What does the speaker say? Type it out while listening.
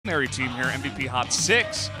secondary team here, MVP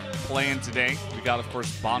HoT6, playing today. We got, of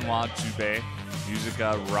course, Banwa, Jubei,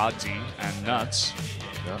 Musica, Raji, and Nuts.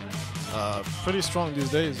 Yeah. Pretty strong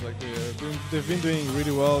these days. Like they've been doing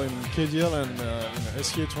really well in KDL and in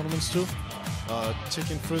SEA tournaments too.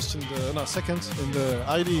 Taking second in the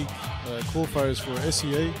ID qualifiers for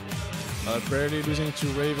SEA. Barely losing to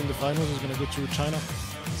Rave in the finals. Is going to go to China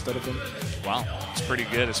instead of them. Wow, it's pretty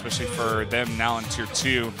good, especially for them now in Tier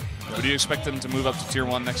 2. Would you expect them to move up to Tier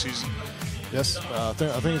 1 next season? Yes, I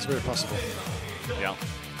think it's very possible. Yeah.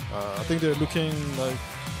 I think they're looking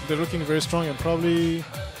very strong and probably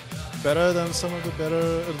better than some of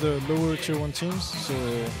the lower Tier 1 teams. So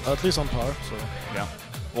at least on par. So yeah.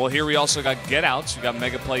 Well, here we also got Get Outs. We got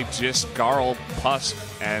Mega Play, Gist, Garl, Pusk,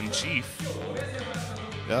 and Chief.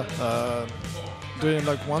 Yeah. Doing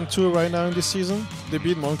like 1-2 right now in this season. They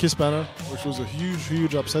beat Monkey Spanner, which was a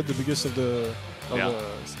huge upset, the biggest of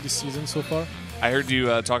this season so far. I heard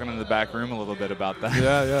you talking in the back room a little bit about that.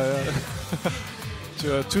 Yeah.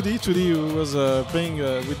 To 2D who was playing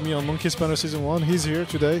with me on Monkey Spanner Season 1. He's here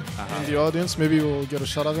today in the audience. Maybe we'll get a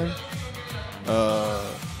shot of him.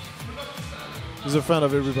 He's a friend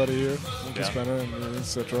of everybody here, Monkey Spanner and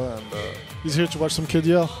etc. And he's here to watch some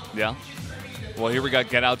KDL. Yeah. Well, here we got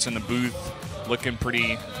Get Outs in the booth, looking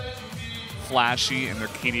pretty flashy in their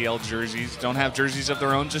KDL jerseys. Don't have jerseys of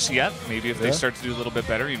their own just yet. Maybe if they start to do a little bit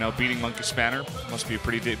better, beating Monkey Spanner must be a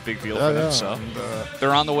pretty big deal for them. So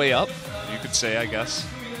they're on the way up, you could say, I guess.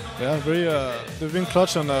 Yeah, they've been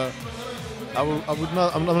clutch, and I'm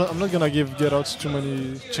not gonna give Get Outs too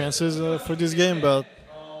many chances for this game, but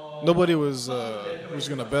nobody was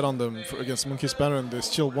gonna bet on them against Monkey Spanner, and they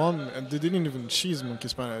still won, and they didn't even cheese Monkey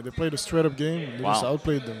Spanner. They played a straight-up game, and they just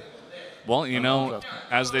outplayed them. Well,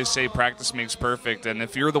 as they say, practice makes perfect, and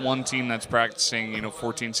if you're the one team that's practicing,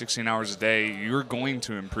 14, 16 hours a day, you're going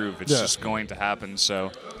to improve. It's just going to happen.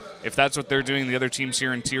 So if that's what they're doing, the other teams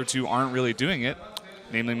here in Tier 2 aren't really doing it,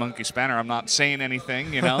 namely Monkey Spanner. I'm not saying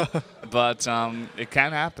anything, but it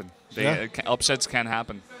can happen. Upsets can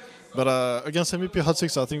happen. But against MVP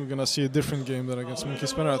HoT6, I think we're going to see a different game than against Monkey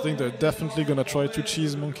Spanner. I think they're definitely going to try to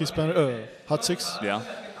cheese HoT6. Yeah.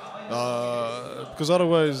 Because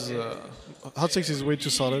otherwise, HoT6 is way too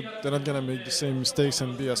solid. They're not going to make the same mistakes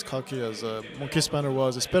and be as cocky as Monkey Spanner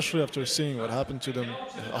was, especially after seeing what happened to them.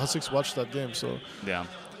 HoT6 watched that game, so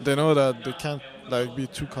they know that they can't be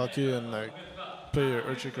too cocky and play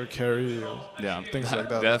Urchic or carry or things like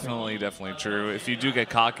that. Definitely true. If you do get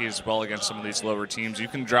cocky as well against some of these lower teams, you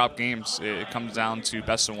can drop games. It comes down to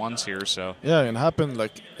best of ones here. So yeah, it happened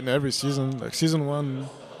in every season. Like Season 1,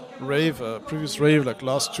 previous Rave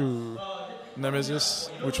lost to Nemesis,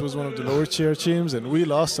 which was one of the lower tier teams, and we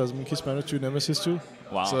lost as Monkey Spanner to Nemesis too.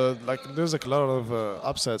 Wow. So there's a lot of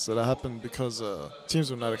upsets that happened because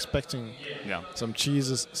teams were not expecting some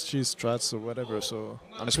cheese strats or whatever. So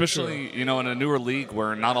especially in a newer league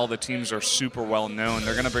where not all the teams are super well known,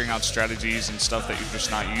 they're going to bring out strategies and stuff that you're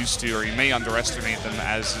just not used to, or you may underestimate them,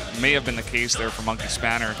 as may have been the case there for Monkey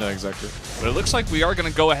Spanner. Yeah, exactly. But it looks like we are going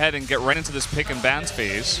to go ahead and get right into this pick and bans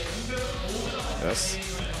phase. Yes.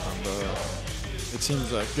 And it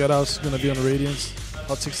seems like Get Out's going to be on Radiance,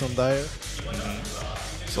 HoT6 on Dire.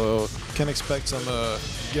 So can expect some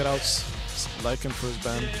Get Outs Lycan for his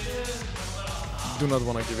ban. Do not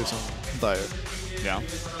want to give it on Dire. Yeah.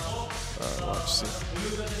 We'll have to see.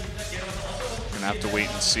 Gonna have to wait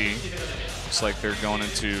and see. Looks like they're going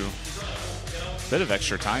into a bit of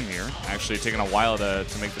extra time here. Actually taking a while to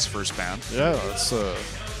make this first ban. Yeah, it's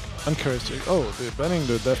encouraging. Oh, they're banning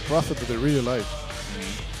the Death Prophet that they really like.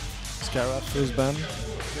 Scarab first ban.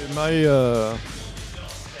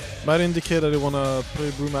 They might indicate that they want to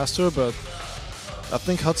play Brewmaster, but I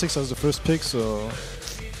think HoT6 has the first pick, so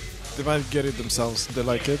they might get it themselves. They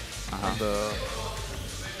like it. And, so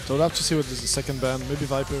we'll have to see what is the second ban. Maybe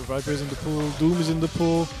Viper. Viper is in the pool. Doom is in the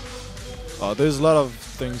pool. There's a lot of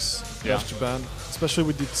things left to ban, especially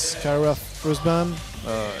with the Skyrath first ban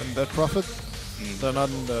and Death Prophet. They're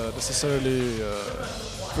not necessarily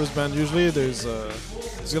first ban usually. There's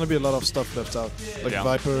going to be a lot of stuff left out, like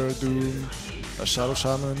Viper, Doom, a Shadow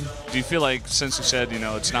Shaman. Do you feel like, since you said,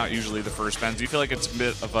 it's not usually the first ban, do you feel like it's a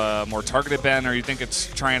bit of a more targeted ban, or you think it's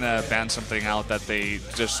trying to ban something out that they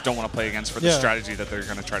just don't want to play against for the strategy that they're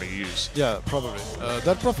going to try to use? Yeah, probably.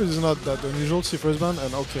 That Prophet is not that unusual to see first ban,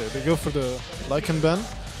 and they go for the Lycan ban,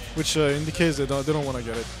 which indicates they don't want to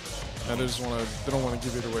get it. And they don't want to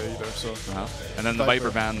give it away either. So and then the Viper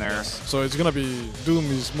ban there. Yes. So it's gonna be Doom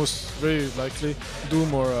is very likely.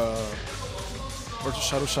 Doom or the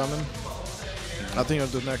Shadow Shaman. I think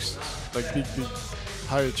the next big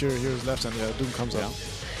higher tier here is left, and Doom comes out.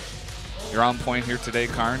 You're on point here today,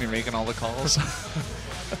 Karn. You're making all the calls.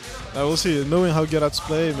 We'll see. Knowing how Get Out's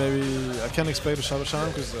play, maybe I can expect a Shadow Charm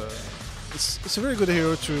because it's a very good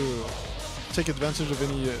hero to take advantage of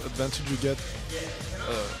any advantage you get.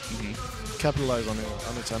 Capitalize on it,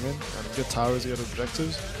 and get towers, get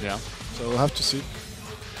objectives. Yeah. So we'll have to see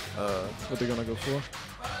what they're gonna go for.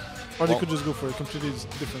 Or they could just go for a completely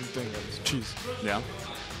different thing, like cheese. Yeah.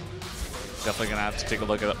 Definitely gonna have to take a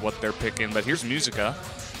look at what they're picking. But here's Musica.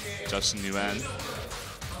 Justin Nguyen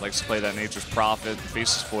likes to play that Nature's Prophet,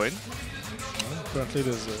 faces Void. Currently,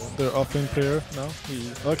 there's their offlane player now.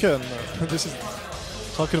 This is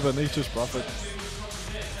talking about Nature's Prophet.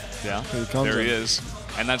 Yeah, there he is.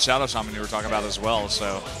 And that Shadow Shaman you were talking about as well,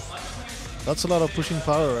 so. That's a lot of pushing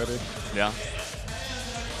power already. Yeah.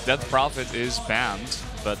 Death Prophet is banned,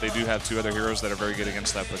 but they do have 2 other heroes that are very good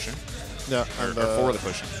against that pushing. Yeah. Or for the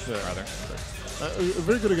pushing, rather.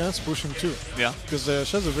 Very good against pushing too. Yeah. Because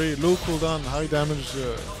she has a very low cooldown, high damage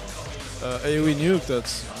AoE nuke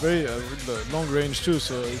that's very long range too,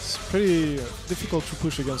 so it's pretty difficult to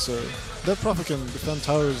push against her. That Prophet can defend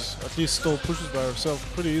towers, at least stall pushes by herself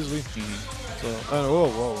pretty easily. So,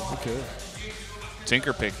 whoa, okay.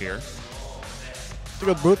 Tinker pick here. They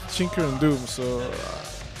got both Tinker and Doom, so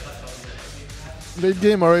late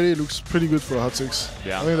game already looks pretty good for HoT6.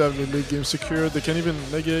 Yeah. I think they have the late game secured. They can even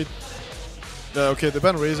negate. Okay, they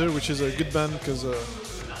ban Razor, which is a good ban because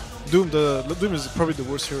Doom is probably the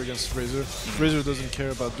worst hero against Razor. Razor doesn't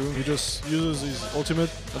care about Doom. He just uses his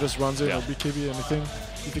ultimate and just runs it or BKB, anything.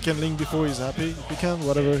 If he can link before, he's happy. If he can,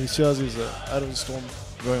 whatever. He still has his out of the storm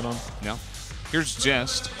going on. Yeah. Here's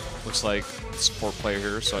Jest. Looks like support player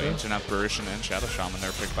here. So Ancient Apparition and Shadow Shaman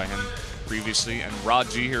there picked by him previously. And Rod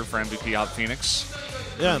G here for MVP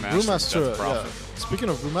HoT6. Yeah, and Brewmaster. Speaking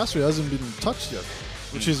of Brewmaster, he hasn't been touched yet,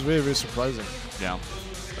 which is very, very surprising. Yeah.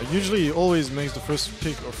 Usually he always makes the first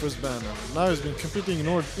pick or first ban. Now he's been completely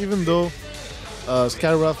ignored, even though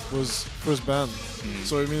Skywrath was first ban.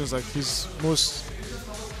 So it means like his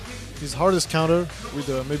hardest counter with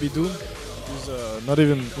maybe Doom is not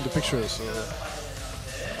even in the picture. So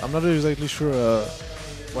I'm not exactly sure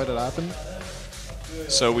why that happened.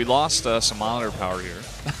 So we lost some monitor power here.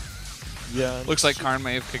 Yeah. Looks like Karn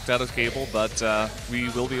may have kicked out his cable, but we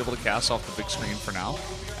will be able to cast off the big screen for now.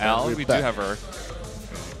 Al, we do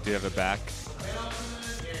have it back.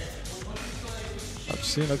 I've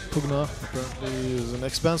seen like Pugna apparently is an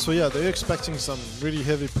X-Band, so yeah, they're expecting some really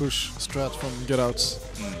heavy push strat from Get Outs.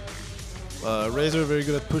 Razor very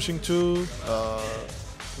good at pushing too,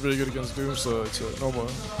 really good against Doom, so it's a normal,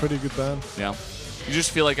 pretty good ban. Yeah. You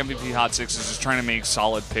just feel like MVP HoT6 is just trying to make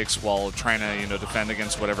solid picks while trying to, defend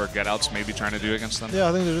against whatever Get Outs may be trying to do against them. Yeah,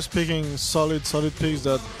 I think they're just picking solid picks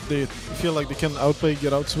that they feel like they can outplay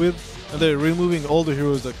Get Outs with, and they're removing all the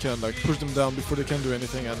heroes that can like push them down before they can do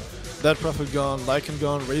anything. And that Prophet gone, Lycan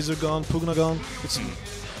gone, Razor gone, Pugna gone. It's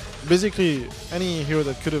basically any hero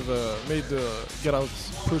that could have made the Get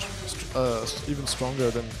Outs push even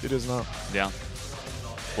stronger than it is now. Yeah.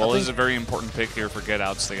 Well, this is a very important pick here for Get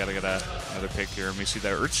Outs. They got to get another pick here, and we see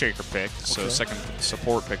that Earthshaker pick. So second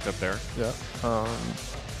support picked up there. Yeah.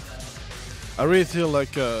 I really feel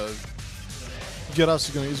like Get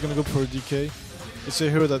Outs is gonna go for a DK. It's a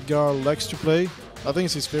hero that Gar likes to play. I think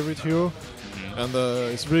it's his favorite hero, and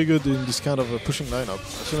it's really good in this kind of a pushing lineup.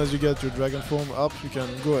 As soon as you get your Dragon Form up, you can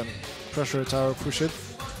go and pressure a tower, push it,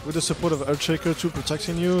 with the support of Earthshaker too,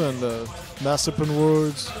 protecting you, and Mass Open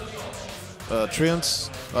Worlds. Treants,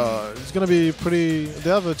 it's gonna be pretty. They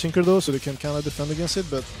have a Tinker though, so they can kind of defend against it.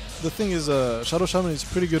 But the thing is, Shadow Shaman is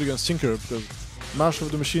pretty good against Tinker because Marsh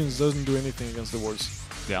of the Machines doesn't do anything against the wards.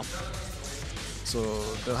 Yeah. So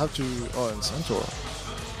they'll have to. Oh, and Centaur.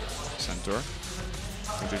 Centaur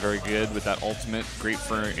will be very good with that ultimate. Great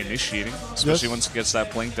for initiating, especially once it gets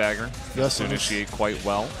that Blink Dagger. Yes, to initiate quite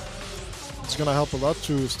well. It's gonna help a lot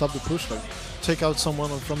to stop the push, like take out someone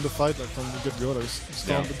from the fight, like from the get-go. Like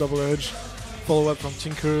stomp the double edge. Follow up from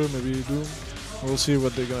Tinker, maybe Doom. We'll see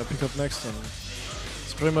what they're gonna pick up next, and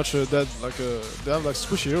it's pretty much dead. Like they have like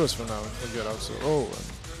squishy heroes for now. They Get Out. So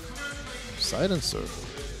Silencer.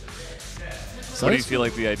 What do you feel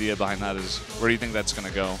like the idea behind that is? Where do you think that's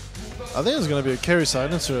gonna go? I think it's gonna be a carry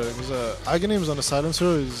Silencer because Aghanim's on the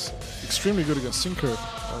Silencer is extremely good against Tinker,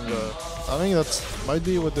 and I think that might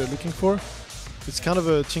be what they're looking for. It's kind of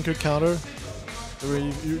a Tinker counter.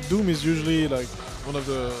 Where Doom is usually like one of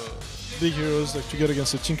the big heroes like to get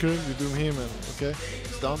against a Tinker, you Doom him and okay,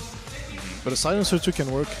 it's done. But a Silencer too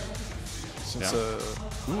can work. Since,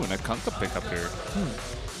 ooh, and a Kunkka pickup here.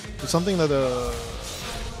 It's something that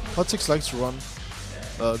HoT6 likes to run.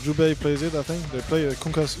 Jubei plays it, I think. They play a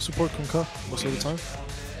Kunkka, support Kunkka most of the time.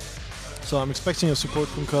 So I'm expecting a support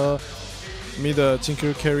Kunkka, mid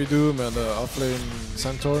Tinker carry Doom and offlane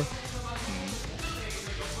Centaur.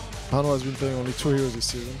 Pano has been playing only 2 heroes this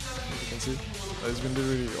season, as you can see. It's been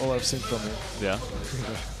literally all I've seen from him. Yeah.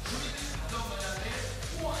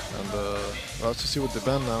 And we'll have to see what they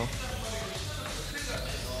ban now.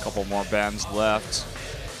 Couple more bans left.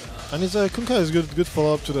 And his Kunkka is good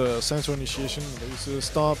follow-up to the Sensor Initiation. They used to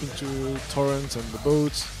stomp into Torrents and the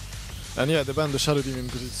boats. And yeah, they banned the Shadow Demon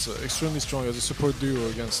because it's extremely strong as a support duo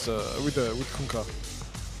against with Kunkka.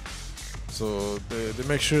 So they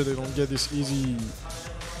make sure they don't get this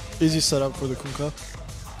easy setup for the Kunkka.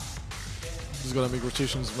 He's gonna make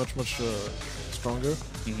rotations much stronger.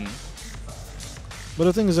 But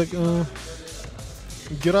the thing is like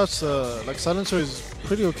Get Out's like Silencer is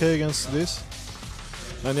pretty okay against this.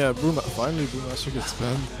 And yeah, finally Brewmaster gets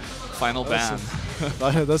banned. Final ban.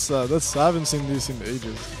 That's I haven't seen this in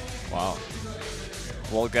ages. Wow.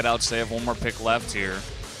 Well, Get Outs, they have one more pick left here.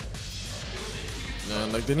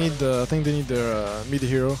 And like they need, I think they need their mid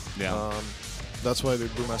hero. Yeah. That's why the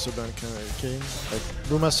Brewmaster ban came. Like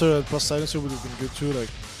Brewmaster plus Silencer would have been good too. Like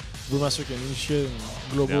Brewmaster can initiate and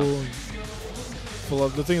global. Yeah. And follow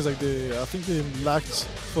up. The thing is like I think they lacked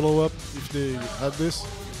follow up if they had this.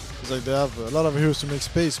 It's like they have a lot of heroes to make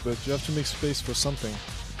space, but you have to make space for something.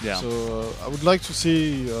 Yeah. So I would like to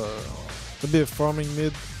see maybe a farming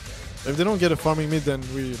mid. If they don't get a farming mid, then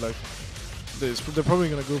they're probably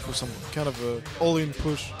gonna go for some kind of a all-in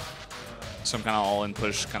push. Some kind of all-in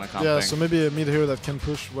push kind of comp Yeah, thing. so maybe a mid hero that can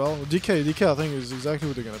push well. DK I think is exactly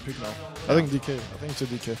what they're gonna pick now. I think DK. I think it's a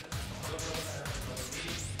DK.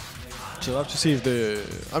 So I'll have to see if they.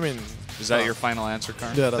 I mean. Is that your final answer,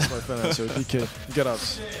 Karn? Yeah, that's my final answer. DK. Get out.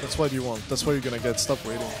 That's what you want. That's what you're gonna get. Stop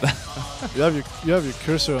waiting. you have your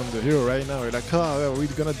cursor on the hero right now. You're like, are we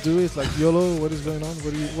gonna do it? Like YOLO? What is going on?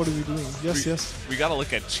 What are we doing? Yes. We gotta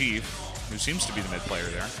look at Chief, who seems to be the mid player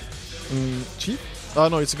there. Chief? Oh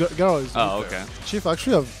no, it's Garo. Oh, okay. Chief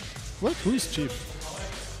actually have. What? Who is Chief?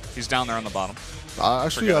 He's down there on the bottom.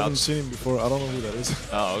 Actually, I haven't seen him before. I don't know who that is.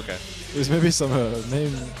 Oh, okay. There's maybe some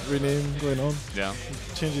rename going on. Yeah.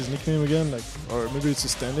 Change his nickname again, like, or maybe it's a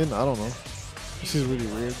stand-in. I don't know. This is really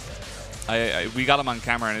weird. We got him on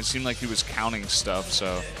camera, and it seemed like he was counting stuff.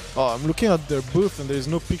 So. Oh, I'm looking at their booth, and there's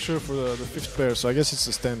no picture for the 5th player, so I guess it's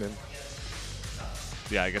a stand-in.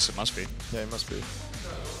 Yeah, I guess it must be. Yeah, it must be.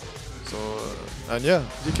 So, and yeah,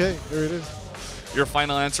 DK, here it is. Your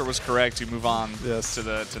final answer was correct. You move on yes. to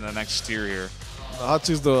the next tier here.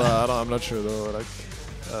 HoT6 though, I'm not sure though. Like,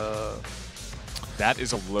 that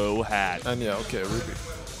is a low hat. And yeah, okay, Ruby.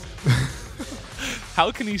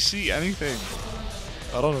 How can he see anything?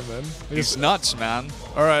 I don't know, man. He's nuts, man.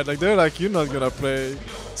 All right, like they're like, you're not gonna play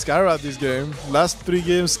Skyrath this game. Last 3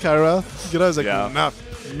 games, Skyrath. Guy's like, nah,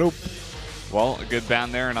 nope. Well, a good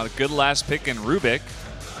ban there, and a good last pick in Rubik.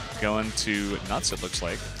 Going to Nuts, it looks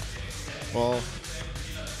like. Well,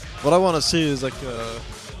 what I want to see is like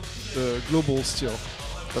the global steal.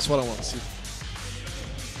 That's what I want to see.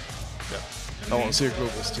 Yeah, I want to see a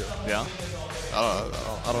global steal. Yeah. I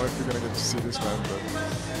don't know if you're gonna get to see this, man.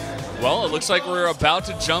 But well, it looks like we're about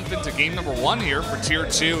to jump into game number 1 here for Tier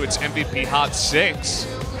 2. It's MVP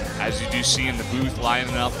HoT6. As you do see in the booth,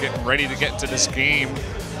 lining up, getting ready to get into this game.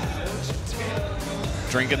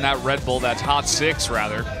 Drinking that Red Bull, that's HoT6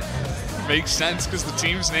 rather. Makes sense because the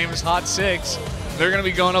team's name is HoT6. They're going to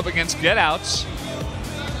be going up against Get Outs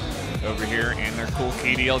over here in their cool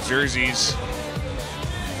KDL jerseys.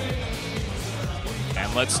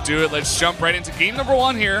 And let's do it. Let's jump right into game number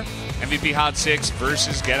 1 here. MVP HoT6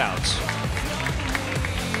 versus Get Outs.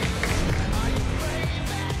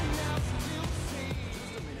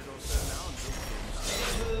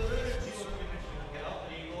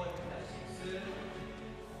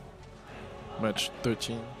 Match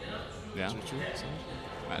 13. Yeah.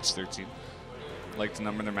 Match 13. Like to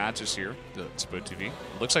number their matches here. The EsportsTV.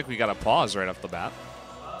 Looks like we got a pause right off the bat.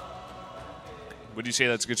 Would you say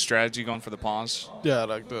that's a good strategy going for the pause? Yeah,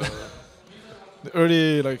 like the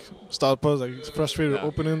early like start pause, like frustrated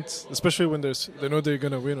opponents, especially when they know they're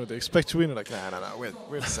gonna win or they expect to win. They're like, nah, wait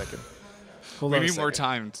a second. We need more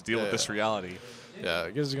time to deal with this reality. Yeah,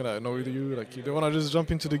 I guess it's gonna annoy you. Like you don't wanna just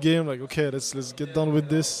jump into the game. Like okay, let's get done with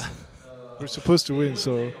this. We're supposed to win,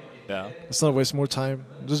 so yeah, let's not waste more time.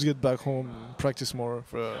 Just get back home, and practice more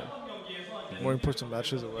for more important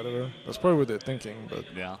matches or whatever. That's probably what they're thinking, but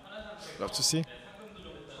yeah, we'll have to see.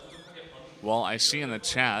 Well, I see in the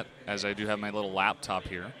chat, as I do have my little laptop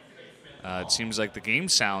here, it seems like the game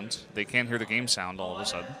sound, they can't hear the game sound all of a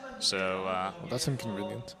sudden. So well, that's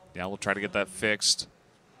inconvenient. Yeah, we'll try to get that fixed.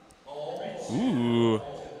 Ooh.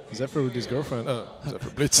 Zephyr with his girlfriend. Zephyr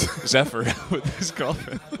Blitz. Zephyr with his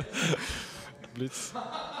girlfriend. Blitz.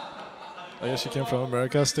 I guess she came from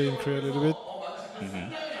America, stayed in Korea a little bit.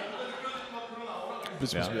 We're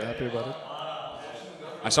supposed to be happy about it.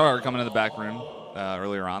 I saw her coming in the back room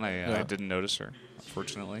earlier on. I didn't notice her,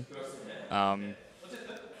 unfortunately.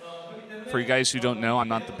 For you guys who don't know, I'm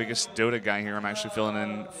not the biggest Dota guy here. I'm actually filling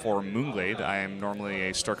in for Moonglade. I am normally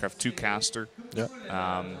a StarCraft 2 caster,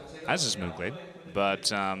 as is Moonglade. But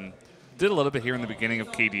did a little bit here in the beginning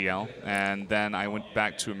of KDL, and then I went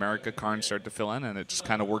back to America. Karn started to fill in, and it just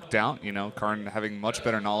kind of worked out. You know, Karn having much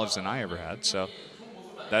better knowledge than I ever had. So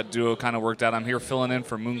that duo kind of worked out. I'm here filling in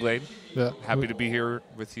for Moonglade. Yeah. Happy to be here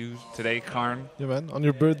with you today, Karn. Yeah, man. On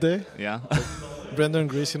your birthday. Yeah. Brendan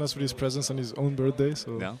gracing us with his presence on his own birthday.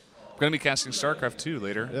 So. Yeah. We're going to be casting StarCraft 2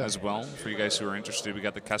 later as well. For you guys who are interested, we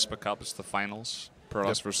got the Kespa Cup. It's the finals.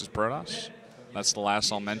 Protoss versus Protoss. That's the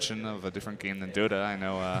last I'll mention of a different game than Dota. I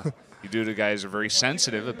know you Dota guys are very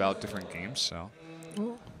sensitive about different games, so.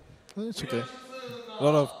 Well, it's okay. A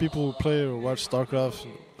lot of people who play or watch StarCraft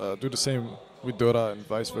do the same with Dota and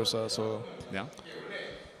vice versa. So. Yeah.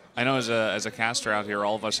 I know as a caster out here,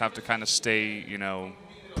 all of us have to kind of stay, you know,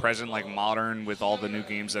 present, like modern with all the new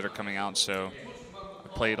games that are coming out. So.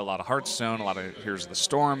 Played a lot of Hearthstone, a lot of Heroes of the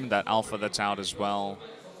Storm, that alpha that's out as well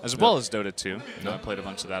as Dota 2. You know, I played a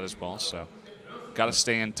bunch of that as well, so got to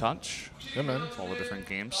stay in touch. Yeah, man. With all the different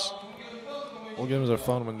games. All games are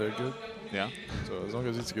fun when they're good. Yeah. So as long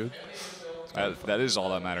as it's good. That is all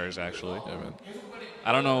that matters, actually. Yeah, man.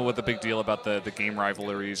 I don't know what the big deal about the game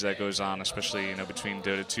rivalries that goes on, especially, you know, between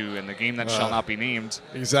Dota 2 and the game that shall not be named.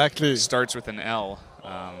 Exactly. Starts with an L.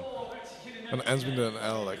 And ends with an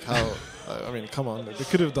L. Like how? I mean, come on. They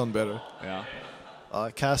could have done better.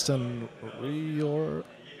 Yeah. Cast and Rior.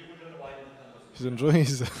 He's enjoying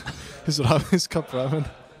his cup ramen.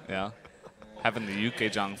 Yeah. Having the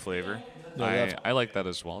Yukejang flavor. Yeah, I like that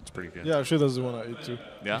as well. It's pretty good. Yeah, actually that's the one I eat too.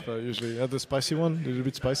 Yeah. If I usually the spicy one. A little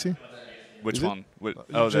bit spicy. Which Is one?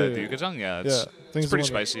 Oh, the Yukejang? Yeah, it's pretty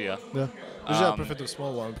spicy, yeah. Yeah. Usually I prefer the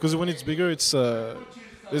small one because when it's bigger, it's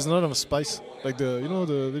there's not enough spice. Like the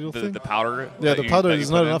little thing. The powder. Yeah, the powder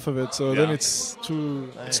is not enough of it, so then it's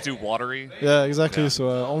too. It's too watery. Yeah, exactly. Yeah.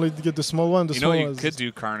 So only get the small one. You know what you could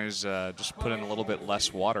do, Karn, is just put in a little bit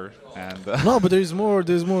less water and. No, but there's more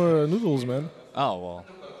noodles, man. Oh well.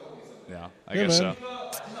 Yeah, I guess man.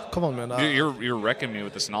 So. Come on, man. You're wrecking me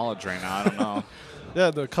with this knowledge right now. I don't know.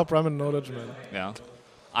 Yeah, the cup ramen knowledge, man. Yeah.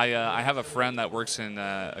 I have a friend that works in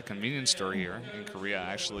a convenience store here in Korea,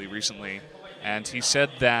 actually, recently. And he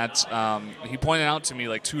said that he pointed out to me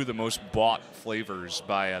like two of the most bought flavors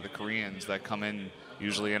by the Koreans that come in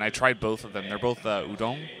usually. And I tried both of them. They're both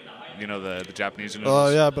udon, you know, the Japanese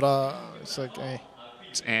noodles. Oh, yeah, but it's like,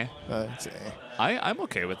 It's eh. It's eh. I'm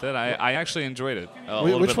okay with it. I actually enjoyed it. A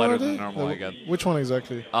little bit better than normal, I guess. Which one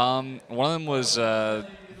exactly? One of them was,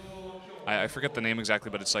 I forget the name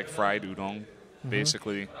exactly, but it's like fried udon,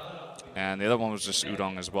 basically. And the other one was just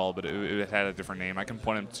udon as well, but it had a different name. I can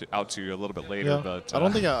point them out to you a little bit later. Yeah. But I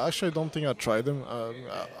don't think I tried them.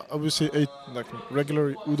 I obviously ate like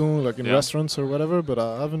regular udon, like in restaurants or whatever, but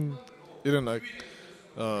I haven't eaten like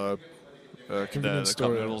convenience store.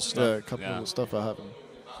 Cup noodle stuff. Yeah, cup noodle stuff. I haven't.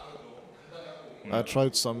 I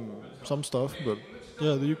tried some stuff, but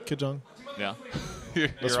yeah, the Yukejang. Yeah. That's You're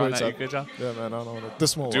where on it's that at. Yukejang? Yeah, man. I don't know. The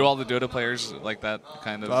small Do one. all the Dota players like that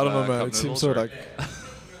kind of? I don't know, man. Cup It seems noodles, so like.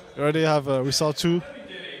 We already have. We saw two.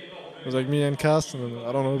 It was like me and Cast, and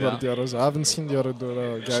I don't know about the others. I haven't seen the other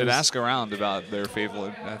guys. Should ask around about their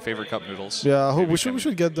favorite cup noodles. Yeah, I hope we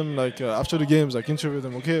should get them like after the games, like interview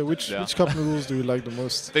them. Okay, which cup noodles do you like the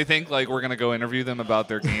most? They think like we're gonna go interview them about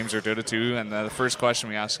their games or Dota 2, and the first question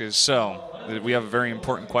we ask is, so we have a very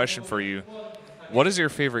important question for you. What is your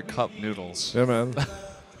favorite cup noodles? Yeah, man.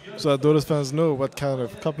 So that Dota fans know what kind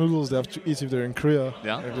of cup noodles they have to eat if they're in Korea.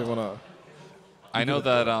 Yeah. If they wanna. I know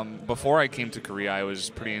that before I came to Korea, I was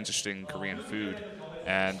pretty interested in Korean food,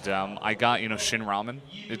 and I got Shin ramen.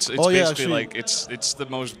 It's basically like it's the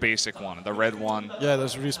most basic one, the red one. Yeah,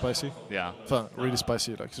 that's really spicy. Yeah, really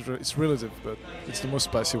spicy. Like it's relative, but it's the most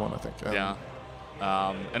spicy one, I think. Yeah,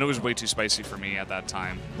 and it was way too spicy for me at that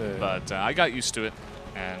time, but I got used to it,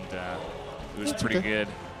 and it was pretty good.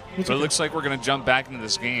 But it looks like we're gonna jump back into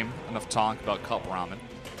this game. Enough talk about cup ramen.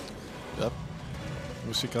 Yep,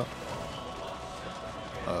 Musika.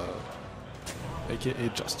 AKA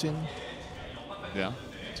Justin. Yeah.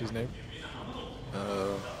 That's his name.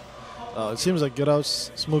 It seems like Get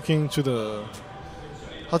Out's smoking to the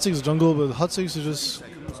HoT6 jungle, but HoT6 is just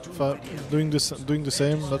doing the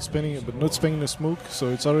same, not spending the smoke, so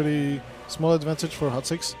it's already small advantage for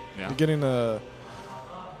HoT6. Yeah. They're getting the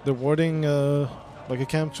warding like a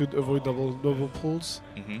camp to avoid double pulls.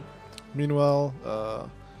 Mm-hmm. Meanwhile,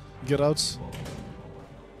 Get Out's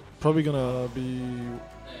probably gonna be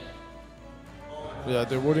Yeah,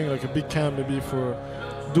 they're wording like a big camp maybe for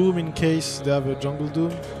Doom in case they have a jungle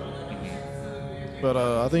Doom. But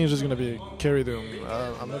I think it's just gonna be carry Doom.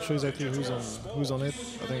 I'm not sure exactly who's on it.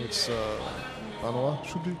 I think it's Banois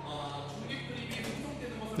should be.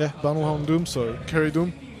 Yeah, Banois on Doom, so carry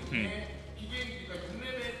Doom.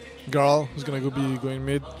 Garl is gonna be going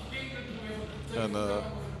mid, and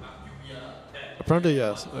apparently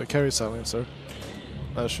yes, carry Silencer.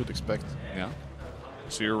 I should expect. Yeah.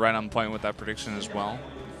 So you're right on point with that prediction as well.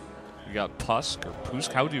 You got Pusk or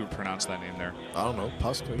Pusk. How do you pronounce that name there? I don't know.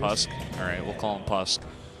 Pusk. Pusk. All right, we'll call him Pusk.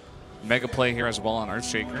 Mega play here as well on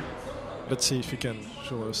Earthshaker. Let's see if he can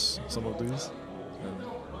show us some of these.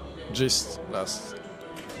 And gist last.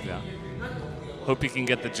 Yeah. Hope you can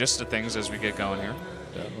get the gist of things as we get going here.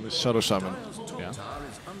 Yeah, on this Shadow Shaman. Yeah.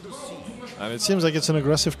 And it seems like it's an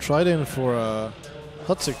aggressive trident for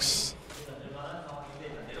HoT6.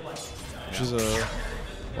 Which is a...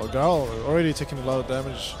 Well, Garl already taking a lot of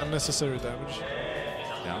damage, unnecessary damage.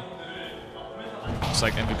 Yeah. Looks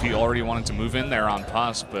like MVP already wanted to move in there on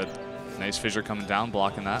Pusk, but nice fissure coming down,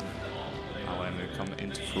 blocking that. Not letting it come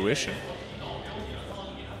into fruition.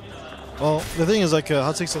 Well, the thing is like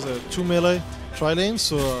HoT6 has a 2 melee tri-lane,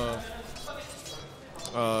 so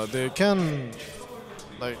they can...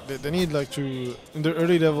 Like they need like to, in the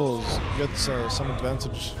early levels, get some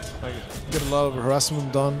advantage, like get a lot of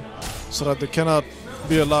harassment done, so that they cannot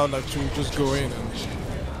be allowed like to just go in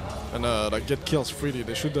and like get kills freely.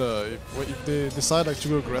 They should, if they decide like to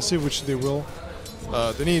go aggressive, which they will,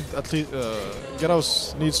 they need at least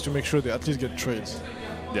Gethouse needs to make sure they at least get trades.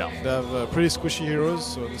 Yeah. They have pretty squishy heroes,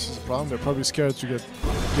 so this is a problem. They're probably scared to get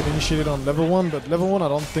initiated on level 1, but level 1 I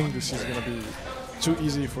don't think this is gonna be too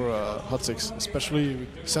easy for HoT6, especially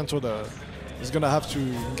with Centaur that is gonna have to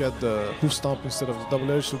get the hoof stomp instead of the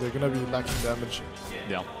double edge, so they're gonna be lacking damage.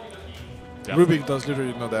 Yeah. Rubik does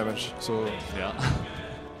literally no damage, so yeah.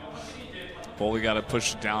 Well, we got to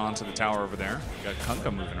push down onto the tower over there. We got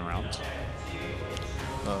Kunkka moving around.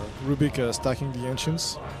 Rubik stacking the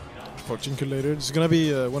ancients for Tinkulator. This is gonna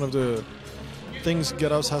be one of the things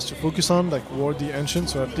Gethouse has to focus on, like ward the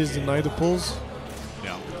ancients or at least deny the pulls.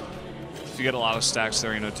 Yeah. If you get a lot of stacks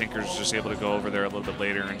there, you know, Tinker's just able to go over there a little bit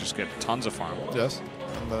later and just get tons of farm. Yes.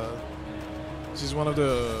 And this is one of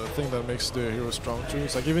the things that makes the hero strong too.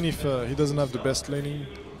 It's like even if he doesn't have the best laning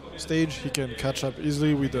stage, he can catch up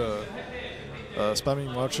easily with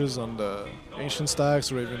spamming marches on the ancient stacks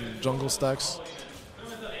or even jungle stacks.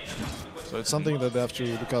 So it's something that they have to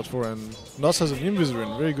look out for. And Nos has an Invis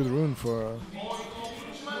rune, very good rune for...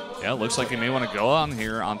 Yeah, it looks like he may want to go on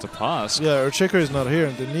here onto Pusk. Yeah, Earthshaker is not here,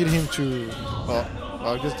 and they need him to...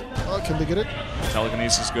 can they get it?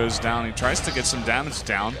 Telekinesis goes down. He tries to get some damage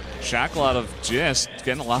down. Shackle out of Gist,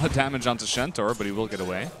 getting a lot of damage onto Centaur, but he will get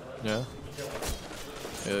away. Yeah.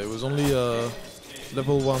 Yeah, it was only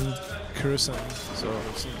level 1 curse, and so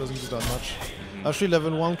it doesn't do that much. Actually,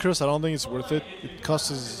 level 1 curse, I don't think it's worth it. It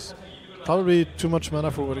costs probably too much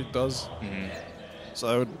mana for what it does. So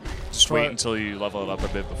I would just wait until you level it up a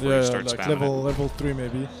bit before you start like spamming level 3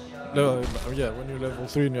 maybe. No, yeah, when you're level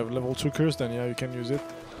 3 and you have level 2 curse, then yeah, you can use it.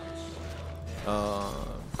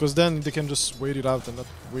 Because then they can just wait it out and not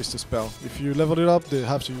waste a spell. If you level it up, they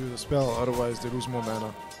have to use a spell, otherwise they lose more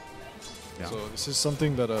mana. Yeah. So this is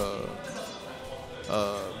something that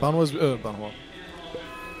Banois,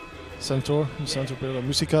 Centaur player,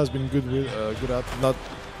 Musica has been good at not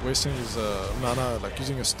wasting his mana, like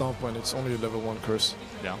using a stomp when it's only a level 1 curse.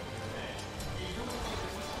 Yeah.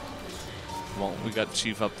 Well, we got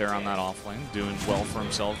Chief up there on that offlane, doing well for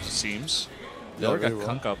himself, it seems. Yeah, we got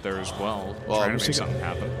Kunkka up there as well, trying to make something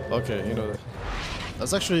happen. Okay, you know,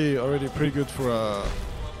 that's actually already pretty good for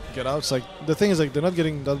Gethouse. Like the thing is, like they're not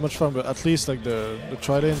getting that much farm, but at least like the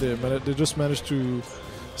trident, they just managed to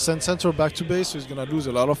send Centaur back to base, so he's gonna lose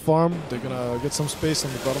a lot of farm. They're gonna get some space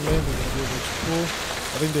on the bottom lane. They're gonna be able to pull.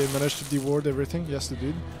 I think they managed to deward everything. Yes, they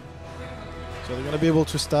did. So they're gonna be able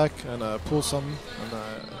to stack and pull some,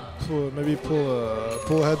 and maybe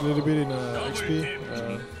pull ahead a little bit in XP.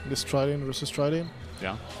 This trident versus trident.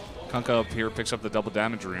 Yeah. Kunkka up here picks up the double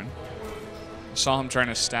damage rune. Saw him trying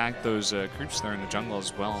to stack those creeps there in the jungle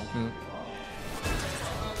as well.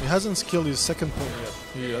 He hasn't skilled his second point yet.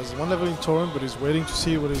 He has 1 level in Torrent, but he's waiting to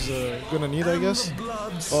see what he's gonna need, I guess.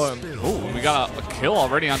 Oh, we got a kill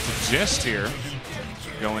already onto Gist here.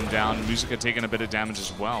 Going down. Musica taking a bit of damage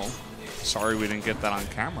as well. Sorry we didn't get that on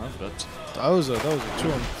camera, but... That was a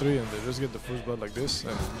 2-on-3, and they just get the first blood like this,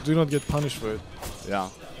 and do not get punished for it. Yeah.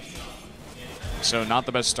 So not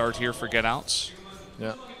the best start here for Getouts.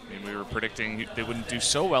 Yeah. I mean, we were predicting they wouldn't do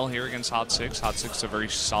so well here against HoT6. HoT6 is a very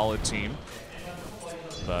solid team.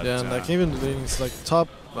 But, yeah, and like even it's like top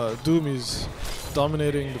Doom is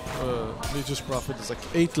dominating the Nature's Prophet. It's like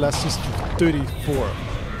 8 lasts to 34.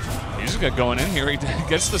 Musica going in here. He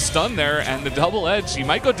gets the stun there and the double edge. He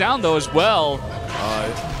might go down though as well.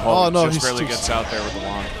 Oh no, just barely gets out there with the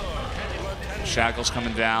wand. Shackle's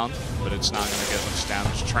coming down, but it's not going to get much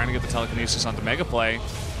damage. Trying to get the telekinesis onto Mega Play.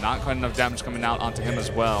 Not quite enough damage coming out onto him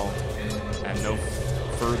as well. And no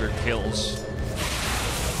further kills.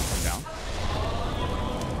 Down.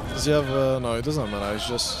 Does he have... no, it doesn't matter. It's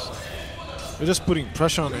just... You're just putting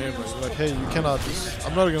pressure on him. Like, hey, you cannot just...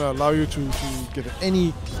 I'm not going to allow you to get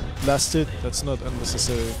any last hit. That's not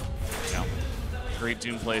unnecessary. Yeah. Great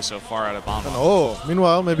Doom play so far out of Bomb. Oh,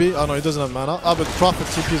 meanwhile, maybe... Oh, no, he doesn't have mana. Ah, but Prophet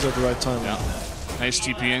TPs at the right time. Yeah. Nice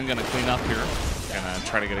TP in. Going to clean up here. Going to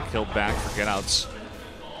try to get a kill back for get-outs.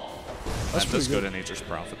 That's that does go to Nature's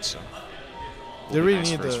Prophet, so... They really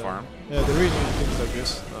nice need for his farm. Yeah, they really need things like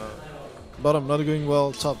this. Bottom not going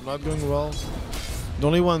well, top not going well. The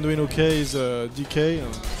only one doing okay is DK,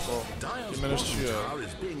 and well, he managed to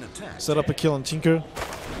set up a kill on Tinker.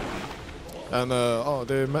 And oh,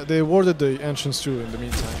 they warded the Ancients too in the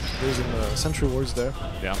meantime. There's some sentry wards there.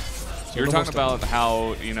 Yeah. So you're talking about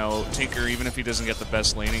how, you know, Tinker, even if he doesn't get the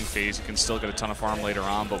best laning phase, he can still get a ton of farm later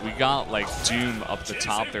on. But we got like Doom up the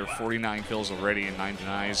top there, 49 kills already and 9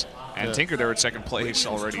 denies. And Tinker there at second place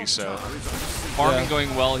already, so farming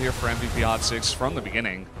going well here for MVP HoT6 from the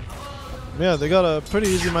beginning. Yeah, they got a pretty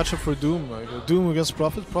easy matchup for Doom. Like Doom against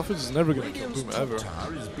Prophet. Prophet is never gonna kill Doom ever.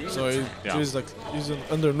 So he's like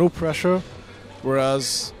under no pressure,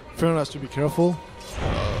 whereas Fearon has to be careful.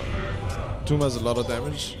 Doom has a lot of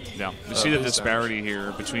damage. Yeah, you see the disparity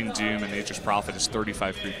here between Doom and Nature's Prophet is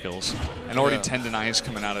 35 creep kills, and already 10 denies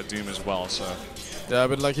coming out of Doom as well. So. Yeah,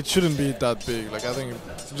 but like it shouldn't be that big. Like I think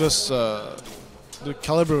just the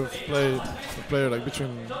caliber of play, the player like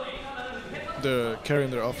between the carry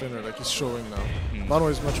and their offlaner like is showing now. Mano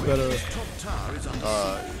is much better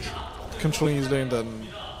controlling his lane than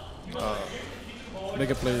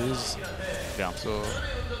Mega Play is. Yeah. So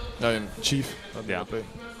in Chief, not Mega Play.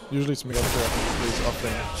 Usually it's Mega Play who plays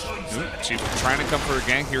offlane. Chief trying to come for a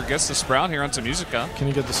gank here. Gets the Sprout here onto Musica. Can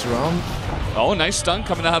he get the surround? Oh, nice stun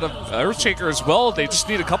coming out of Earthshaker as well. They just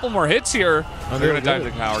need a couple more hits here. They're going to dive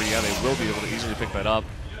the tower. Yeah, they will be able to easily pick that up.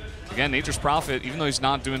 Again, Nature's Prophet, even though he's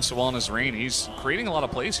not doing so well in his reign, he's creating a lot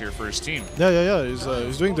of plays here for his team. Yeah.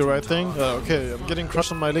 He's doing the right thing. Okay, I'm getting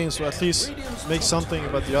crushed on my lane, so at least make something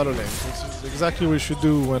about the other lane. It's exactly what you should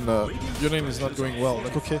do when your lane is not going well.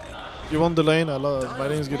 Like, okay, you won the lane, my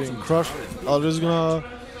lane is getting crushed. I'm just going to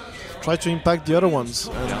try to impact the other ones.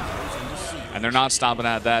 And they're not stopping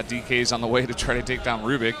at that. DK's on the way to try to take down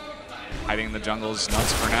Rubik. Hiding in the jungle is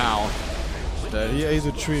nuts for now. Yeah, he ate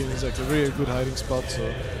the tree. It's like a really good hiding spot,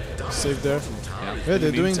 so safe there. Yeah,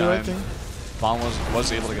 they're doing the right thing. Bomb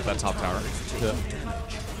was able to get that top tower. Yeah.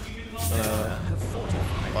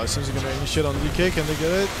 Well, it seems they're going to initiate on DK. Can they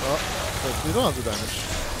get it? Oh, but they don't have the damage.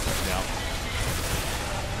 Yeah.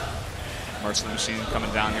 March of the Machine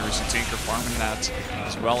coming down here. We see Tinker farming that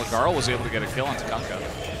as well. Garl was able to get a kill on Takanka.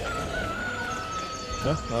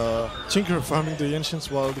 Yeah, Tinker farming the Ancients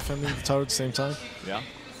while defending the tower at the same time. Yeah.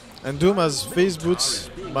 And Doom has phase boots,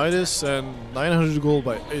 Midas, and 900 gold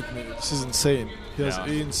by 8 minutes. This is insane. He has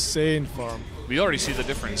insane farm. We already see the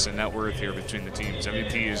difference in net worth here between the teams.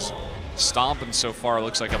 MVP is stomping so far,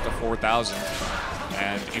 looks like up to 4,000,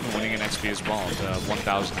 and even winning an XP as well, to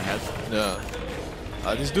 1,000 ahead.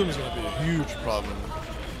 Yeah. This Doom is going to be a huge problem.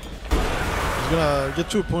 He's going to get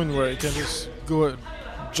to a point where he can just go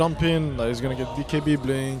jump in, like he's going to get DKB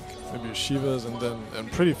Blink, maybe a Shivas,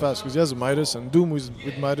 and pretty fast, because he has a Midas, and Doom with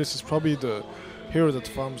Midas is probably the hero that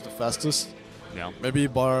farms the fastest. Yeah. Maybe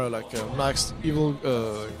bar like maxed Evil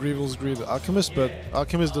Grievel's Greed Alchemist, but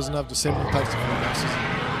Alchemist doesn't have the same impact if he maxes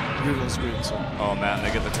Grievel's Greed. So. Oh man,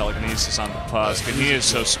 they get the telekinesis on Pusk, and he is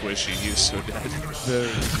so squishy, he is so dead. Very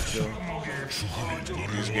easy kill.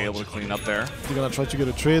 He's able to clean up there. You're gonna try to get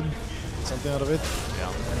a trade, something out of it.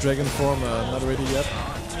 Yeah. Dragon form not ready yet.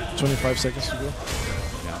 25 seconds to go.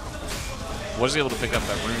 Yeah. Was able to pick up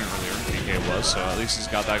that rune earlier, DK was, so at least he's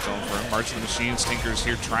got that going for him. March of the Machines, Tinker's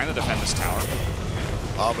here trying to defend this tower.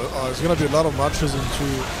 There's going to be a lot of marches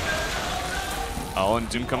into... Oh, and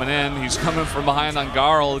Doom coming in. He's coming from behind on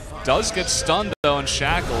Garl. Does get stunned, though, and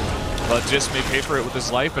shackled, but just may pay for it with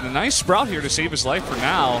his life. But a nice Sprout here to save his life for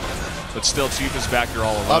now. But still, Chief is back here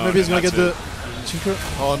all alone. Maybe he's going to get the... Tinker?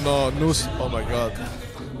 Oh, no. Oh, my God.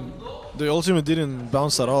 The ultimate didn't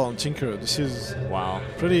bounce at all on Tinker. This is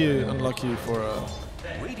pretty unlucky for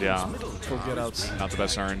get-outs. Not the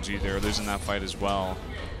best RNG there. Losing that fight as well.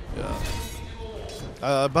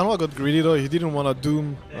 Yeah. Benoit got greedy though. He didn't want to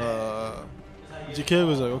Doom DK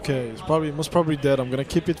was like, okay, he's most probably dead. I'm gonna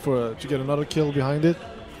keep it for to get another kill behind it.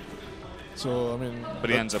 So I mean, but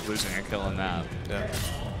he ends up losing a kill in that. Yeah.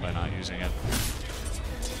 By not using it.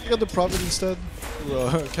 You got the Prophet instead.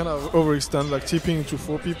 Kind of overextend, like TPing into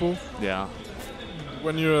 4 people. Yeah.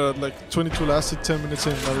 When you're like 22 lasted 10 minutes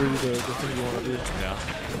in, not really the thing you want to do. Yeah.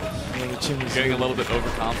 The team is getting a little bit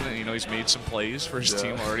overconfident. You know, he's made some plays for his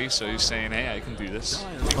team already, so he's saying, hey, I can do this.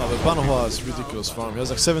 No, but Banois is ridiculous farm. He has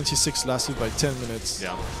like 76 lasted by 10 minutes.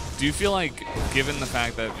 Yeah. Do you feel like, given the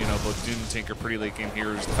fact that, you know, both Doom and Tink are pretty late game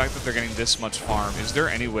heroes, the fact that they're getting this much farm, is there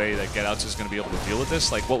any way that GetOuts is going to be able to deal with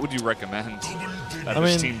this? Like, what would you recommend that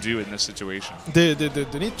this team do in this situation? They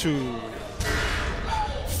need to...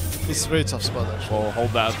 It's a very tough spot, actually. Well,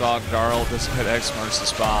 hold that thought, Garl. This hit X marks the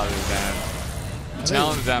spot, and the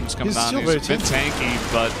talent damage coming down. He's a bit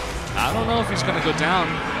tanky, but I don't know if he's going to go down.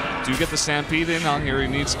 Do get the Stampede in on here. He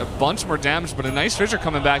needs a bunch more damage, but a nice fissure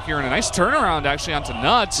coming back here and a nice turnaround actually onto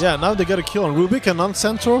Nuts. Yeah, now they got a kill on Rubik and on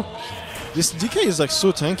Centaur. This DK is like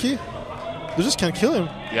so tanky. They just can't kill him.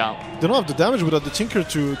 Yeah. They don't have the damage without the Tinker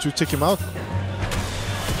to take him out.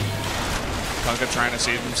 Kunkka trying to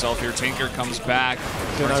save himself here. Tinker comes back,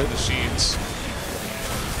 burns the sheets.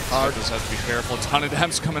 Just have to be careful. A ton of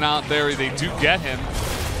damage coming out there. They do get him.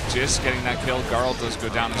 Just getting that kill. Garl does go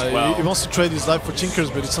down as well. He wants to trade his life for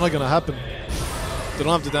Tinkers, but it's not going to happen. They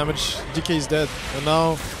don't have the damage. DK is dead. And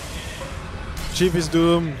now Chief is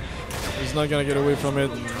Doom. He's not going to get away from it.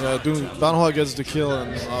 Doom, Banois gets the kill.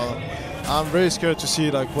 And I'm very scared to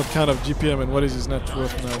see like what kind of GPM and what is his net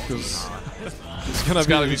worth now, because it's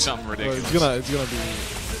got to be something ridiculous. It's gonna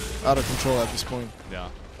be out of control at this point. Yeah.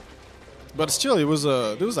 But still, it was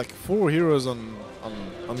there was like 4 heroes on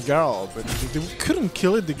Garl, but they couldn't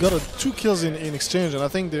kill it. They got 2 kills in exchange, and I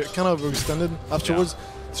think they kind of overextended afterwards.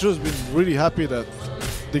 Yeah. Should have been really happy that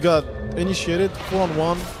they got initiated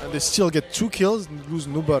 4-on-1, and they still get 2 kills and lose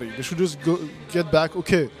nobody. They should just get back.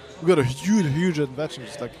 Okay, we got a huge advantage.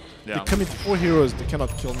 It's like they commit 4 heroes, they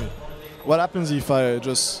cannot kill me. What happens if I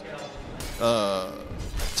just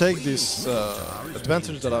take this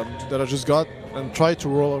advantage that I just got and try to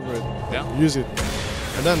roll over it, use it,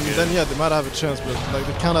 and then yeah, they might have a chance, but like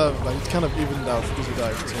it kind of evened out because he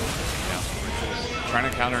died. So. Yeah. Trying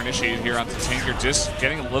to counter initiate here onto Tinker, just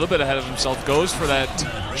getting a little bit ahead of himself. Goes for that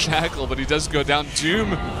shackle, but he does go down.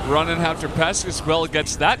 Doom running after Pesk as well,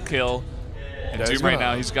 gets that kill. And Doom right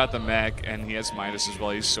now, he's got the mech and he has Midas as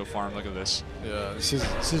well. He's so farmed. Look at this. Yeah, this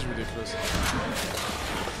is ridiculous.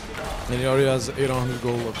 And he already has 800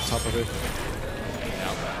 gold at the top of it.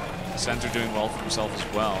 Yeah. Center doing well for himself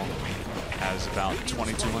as well. Has about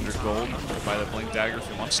 2,200 gold. Could buy that Blink Dagger if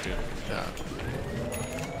he wants to. Yeah.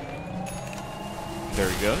 There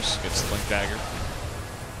he goes. Gets the Blink Dagger.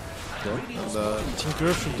 And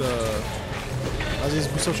Tinker should, as his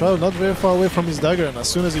boost of travel, not very far away from his dagger, and as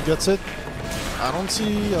soon as he gets it, I don't see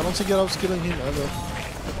GetOuts killing him ever.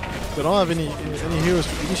 They don't have any heroes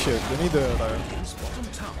to initiate. They need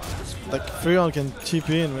like Freon can TP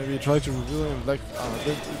in, maybe try to reveal him. Like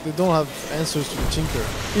they don't have answers to the Tinker.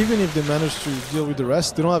 Even if they manage to deal with the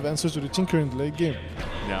rest, they don't have answers to the Tinker in the late game.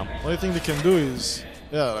 Yeah. Only thing they can do is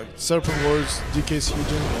like Serpent Wars, DK's huge.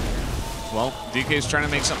 Well, DK's trying to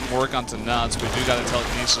make something work onto Nuts, but we do got to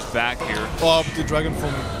telekinesis back here. Oh, but the Dragon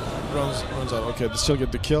Form runs out. Okay, they still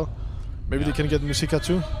get the kill. Maybe they can get Musica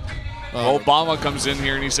too. Obama comes in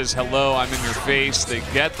here and he says, hello, I'm in your face. They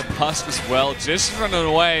get the Pusk as well, just running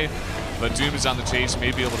away. But Doom is on the chase,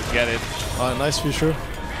 may be able to get it. Nice fissure.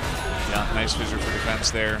 Yeah, nice fissure for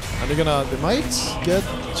defense there. And they might get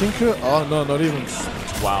Tinker. Oh, no, not even.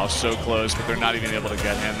 Wow, so close, but they're not even able to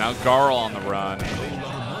get him. Now Garl on the run.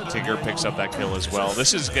 Tinker picks up that kill as well.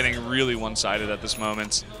 This is getting really one-sided at this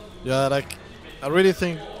moment. Yeah, like, I really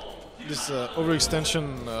think this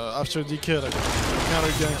overextension after DK, like,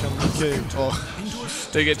 counter gank on DK. Oh.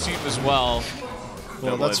 They get cheap as well.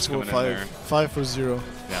 Well, that's 4-5. 5-0.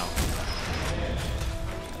 Yeah.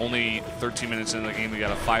 Only 13 minutes into the game, we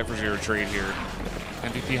got a 5-0 trade here.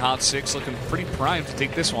 MVP HoT6 looking pretty primed to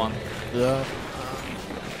take this one. Yeah.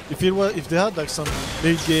 If they had like some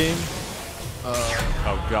late game.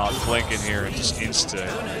 Oh god, Blink in here and just insta.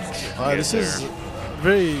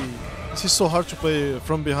 This is so hard to play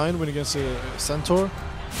from behind when against a Centaur.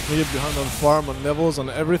 You get behind on farm, on levels, on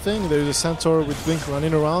everything. There is a Centaur with Blink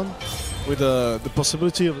running around, with the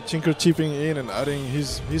possibility of a Tinker chipping in and adding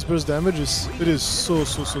his burst damage. It is so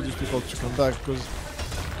difficult to come back because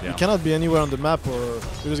you cannot be anywhere on the map or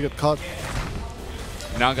you just get caught.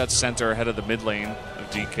 Now got Center ahead of the mid lane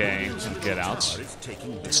of DK and GetOuts.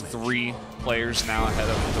 It's 3 players now ahead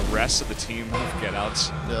of the rest of the team of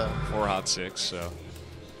GetOuts for HoT6. So.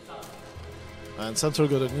 And Centaur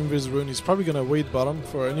got an invis rune. He's probably gonna wait bottom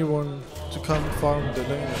for anyone to come farm the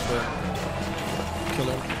lane and then kill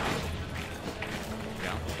him.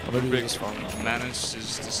 Yeah. Or maybe Big just farm.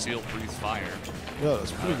 manages to steal Breathe Fire. Yeah,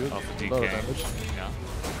 that's pretty good. Off the A lot of DK. damage. Yeah.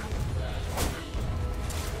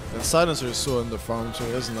 And Silencer is so under farm, so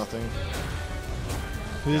he has nothing.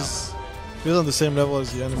 He's on the same level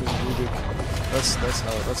as the enemies in Rubik. That's how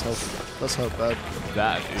bad. That That's how bad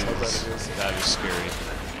it is. That is scary.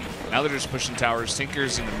 Now they're just pushing towers.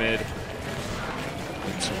 Tinker's in the mid.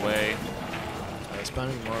 It's away.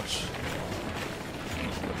 Spamming March.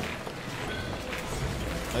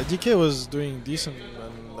 DK was doing decent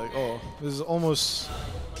and like, oh, this is almost.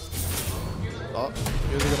 Oh,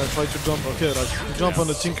 he's gonna try to jump. Okay, like jump on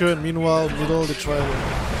the Tinker, and meanwhile, middle they try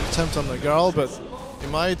to attempt on the Garl, but he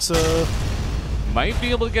might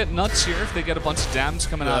be able to get nuts here if they get a bunch of dams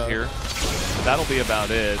coming out here. But that'll be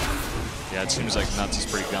about it. Yeah, it seems like nuts is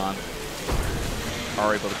pretty gone.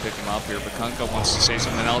 Are able to pick him up here, but Kunkka wants to say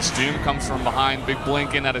something else. Doom comes from behind, big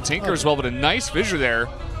blink in at a Tinker as well, but a nice Fissure there.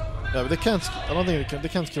 Yeah, but they can't. I don't think they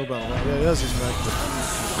can't kill Banner. Yeah, he has his mech.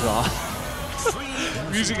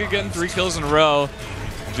 Music again, 3 kills in a row.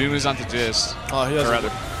 Doom is onto Gist. Oh, he has or rather,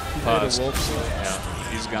 a wolf, so. yeah,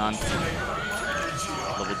 he's gone.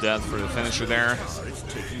 Double death for the finisher there.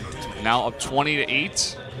 Now up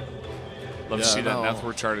 20-8. Love to see that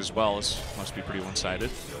network chart as well. This must be pretty one-sided.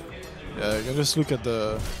 Yeah, you can just look at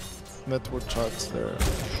the net worth charts there.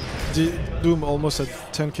 Doom almost at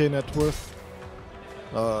 10k net worth.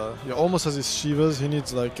 He almost has his Shivas. He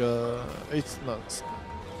needs like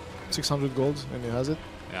 600 gold, and he has it.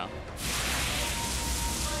 Yeah.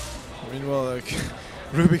 Meanwhile, like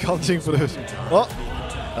Rubik hunting for the.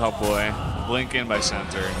 Oh boy, blink in by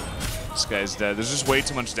center. This guy's dead. There's just way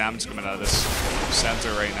too much damage coming out of this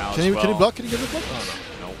center right now. Can he block? Can he get the block? Oh,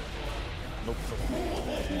 no. Nope.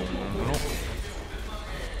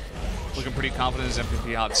 Looking pretty confident in his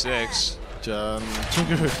MVP HoT6.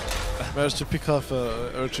 Tinker managed to pick off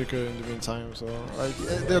Earthshaker in the meantime, so like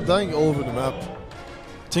they're dying all over the map.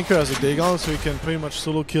 Tinker has a Dagon, so he can pretty much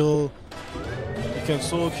solo kill. He can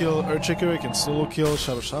solo kill Earthshaker, he can solo kill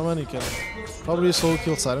Shadow Shaman, he can probably solo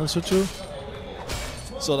kill Silencer too.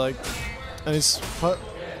 So like, and it's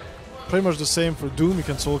pretty much the same for Doom, he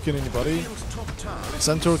can solo kill anybody.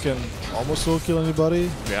 Centaur can almost solo kill anybody.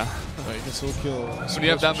 Yeah. You can solo kill. When you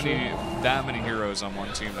have that many heroes on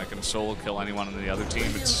one team that can solo kill anyone on the other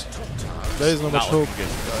team, it's there is not much hope. You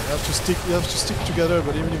have to stick together,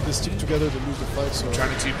 but even if they stick together, they lose the fight. So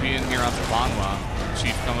trying to TP in here onto Banwa.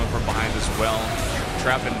 Chief coming from behind as well,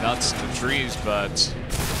 trapping nuts in the trees, but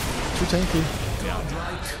too tanky. Yeah.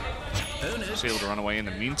 Just able to run away in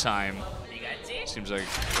the meantime. Seems like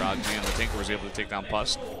Raji and the Tinker was able to take down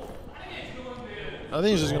Pust. I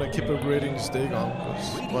think he's just gonna keep upgrading his Dagon,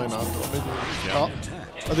 because why not? Maybe.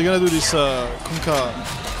 Are they gonna do this Kunkka?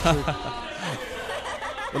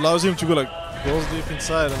 Allows him to go like balls deep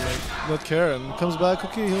inside and like not care, and comes back.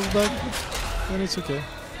 Okay, heals back, then it's okay.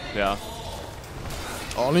 Yeah.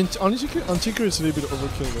 On Tinker it's a little bit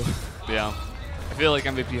overkill though. Yeah. I feel like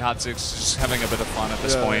MVP HoT6 is just having a bit of fun at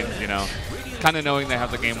this point, you know. Kind of knowing they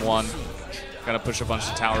have the game won. Gotta push a bunch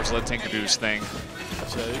of towers, let Tinker do his thing.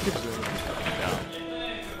 Yeah, you keep doing it.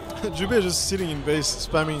 Yeah. Jube is just sitting in base,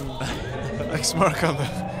 spamming X mark on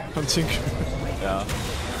Tinker. Yeah.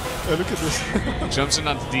 Yeah, look at this. Jumps in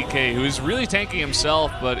onto DK, who is really tanking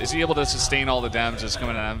himself, but is he able to sustain all the damage that's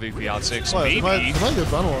coming at MVP HoT6? Well, Maybe. They might get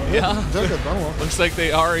Banwa. Yeah. They'll get Banwa. Looks like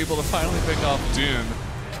they are able to finally pick off Doom.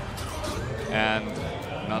 And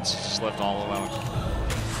Nuts just left all alone.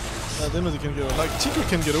 They know they can get away. Like, Tinker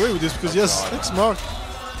can get away with this because, yes, X mark.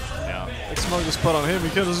 Yeah. X mark the spot on him. He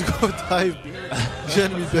can just go dive the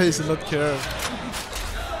enemy base and not care.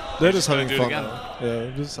 They're just having fun.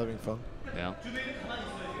 Yeah, just having fun. Yeah.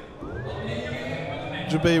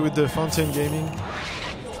 Jube with the Fountain Gaming.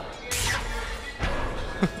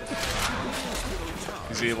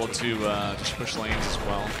 He's able to just push lanes as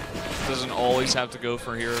well. Doesn't always have to go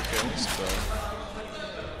for hero kills, but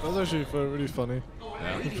that's actually really funny.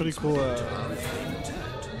 Yeah. It's pretty cool.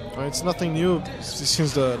 I mean, it's nothing new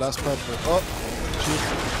since the last patch. But Chief,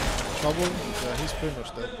 trouble. Yeah, he's pretty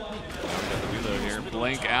much dead. Got the reload here.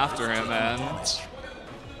 Blink after him, and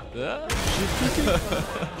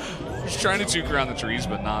he's trying to juke around the trees,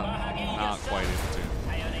 but not quite able to.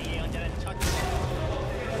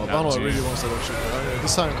 Well, Banwa really wants that shit.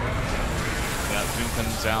 This time. Yeah, Doom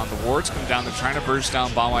comes down. The wards come down. They're trying to burst down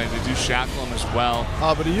Banwa. They do shackle him as well.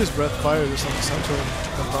 But he used Breath Fire just on the center to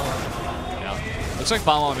come down. Yeah. Looks like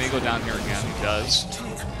Banwa may go down here again. He does.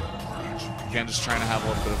 Again, just trying to have a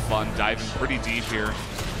little bit of fun. Diving pretty deep here.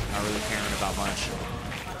 Not really caring about much.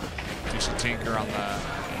 You see Tinker on the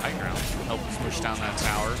high ground, help push down that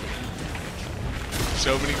tower.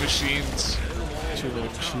 So many machines. Too many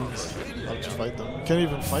machines. How to fight them? You can't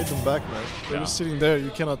even fight them back, man. They're just sitting there.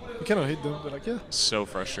 You cannot hit them. They're like, yeah. So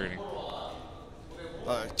frustrating.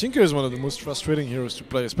 Tinker is one of the most frustrating heroes to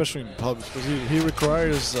play, especially in pubs, because he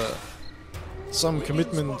requires some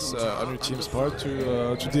commitment on your team's part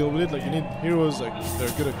to deal with it. Like, you need heroes like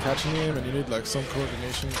they're good at catching him, and you need like some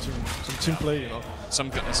coordination, some team play. You know.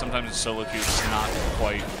 Sometimes in solo queue it's not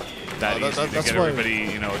quite that easy to get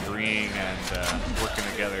everybody agreeing and working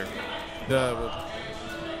together. Yeah, but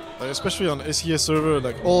like, especially on SES server,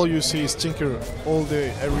 like all you see is Tinker all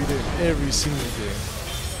day, every single game.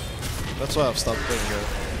 That's why I've stopped playing there.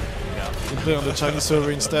 Yeah. You play on the Chinese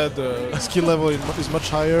server instead. The skill level is much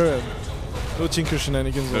higher, and no Tinker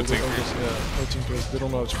shenanigans. No Tinkers. No Tinkers. They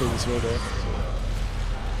don't know how to play this role there.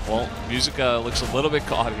 Well, Musica looks a little bit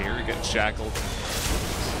caught here, getting shackled,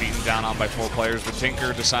 beaten down on by 4 players, but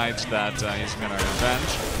Tinker decides that he's going to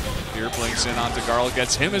revenge. Here blinks in onto Garl,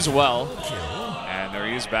 gets him as well, and there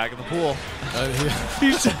he is back in the pool.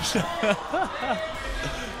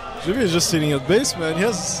 Jimmy is just sitting at base, man.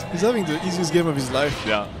 He's having the easiest game of his life.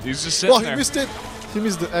 Yeah, he's just sitting there. He missed it. He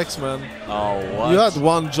missed the X, man. Oh, what? You had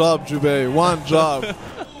one job, Jubei. One job.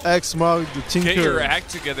 X marked the Tinker. Get your act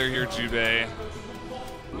together here, Jubei.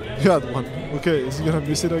 You had one. Okay, is he gonna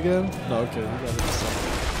miss it again? No, okay, you got it.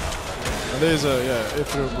 And there's a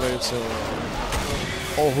Ethereal Blade, so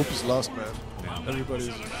all hope is lost, man. Yeah. Everybody's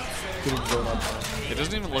getting blown up. It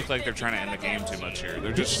doesn't even look like they're trying to end the game too much here.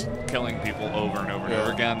 They're just killing people over and over and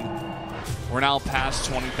over again. We're now past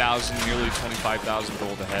 20,000, nearly 25,000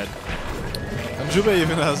 gold ahead. And Jubei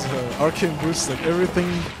even has arcane boosts, like everything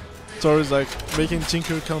towards like making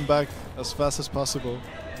Tinker come back as fast as possible.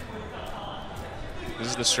 This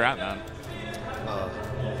is the strat, man.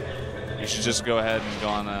 You should just go ahead and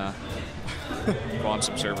go on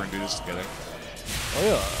some server and do this together. Oh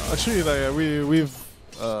yeah, actually, like we've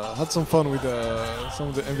had some fun with some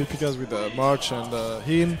of the MVP guys with March and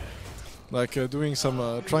Heen, like doing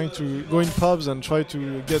some trying to go in pubs and try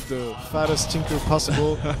to get the fattest Tinker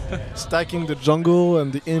possible, stacking the jungle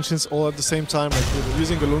and the ancients all at the same time, like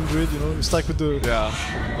using the lone grid, you know, you stack with the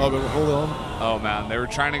Oh, but hold on. Oh man, they were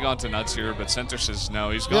trying to go into nuts here, but Center says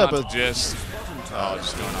no. He's going on to just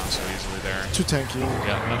just going on so easily there. Too tanky.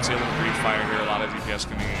 Yeah, Nuts able to breathe fire here. A lot of DPS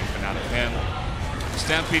coming in out of him.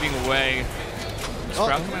 Stampeding away.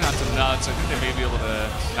 Sprout coming out to Nuts. I think they may be able to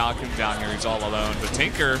knock him down here. He's all alone. But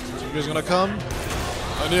Tinker's gonna come.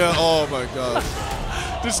 And yeah, oh my god.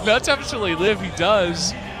 Does Nuts actually live? He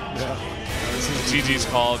does. Yeah. GG's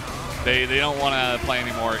called. They don't want to play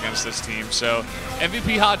anymore against this team. So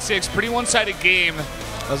MVP HoT6, pretty one-sided game.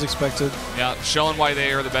 As expected. Yeah, showing why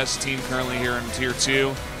they are the best team currently here in Tier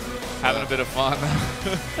 2. Having a bit of fun.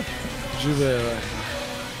 Jubei,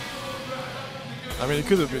 I mean, it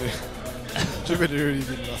could have been. Jubei really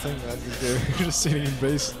did nothing, man. You're just sitting in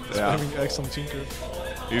base, spamming X on Tinker.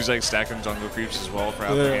 He was like stacking jungle creeps as well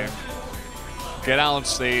throughout the game. Get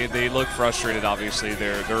Outs, they look frustrated, obviously.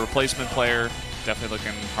 Their replacement player definitely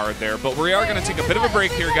looking hard there. But we are going to take a bit of a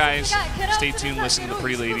break here, guys. Stay tuned, listen to the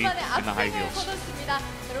Pretty Lady in the high heels.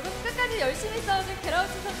 여러분 끝까지 열심히 싸우는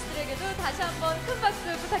게라우트 선수들에게도 다시 한번 큰 박수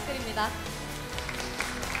부탁드립니다.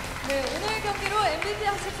 네, 오늘 경기로 MVP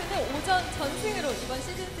HoT6는 오전 전승으로 이번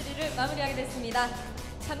시즌3를 마무리하게 됐습니다.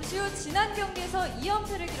 잠시 후 지난 경기에서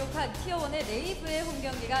 2연패를 기록한 티어1의 레이브의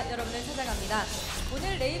홈경기가 여러분을 찾아갑니다.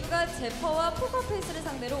 오늘 레이브가 제퍼와 포커페이스를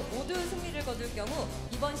상대로 모두 승리를 거둘 경우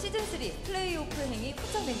이번 시즌3 플레이오프 행이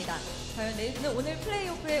확정됩니다. 과연 레이브는 오늘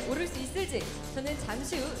플레이오프에 오를 수 있을지 저는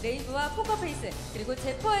잠시 후 레이브와 포커페이스 그리고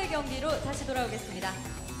제퍼의 경기로 다시 돌아오겠습니다.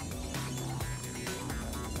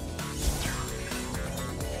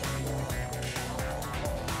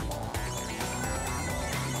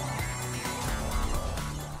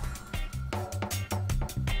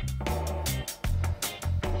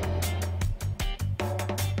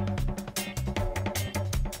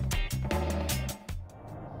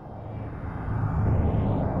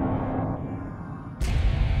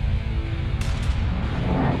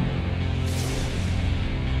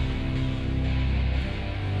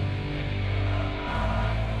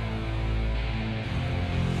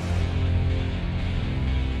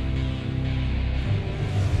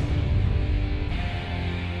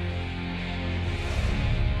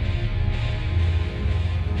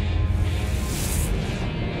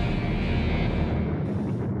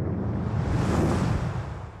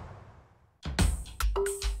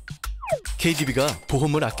 KDB가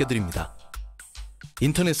보험을 아껴드립니다.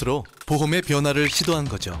 인터넷으로 보험의 변화를 시도한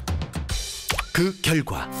거죠. 그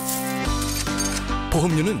결과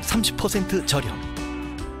보험료는 30% 저렴,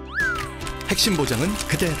 핵심 보장은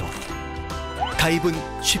그대로. 가입은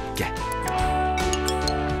쉽게.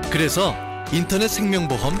 그래서 인터넷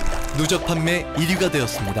생명보험 누적 판매 1위가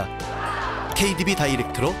되었습니다. KDB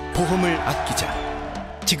다이렉트로 보험을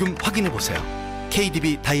아끼자. 지금 확인해보세요.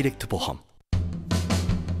 KDB 다이렉트 보험.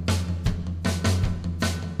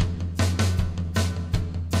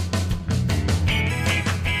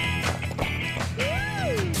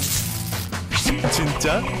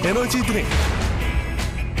 진짜 에너지 드링크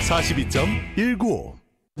 42.195.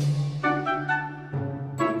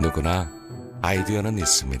 누구나 아이디어는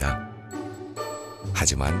있습니다.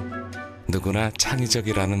 하지만 누구나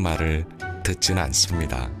창의적이라는 말을 듣진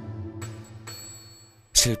않습니다.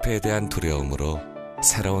 실패에 대한 두려움으로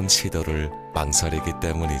새로운 시도를 망설이기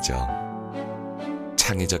때문이죠.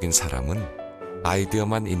 창의적인 사람은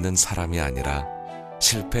아이디어만 있는 사람이 아니라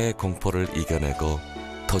실패의 공포를 이겨내고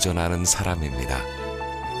도전하는 사람입니다.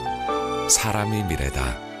 사람이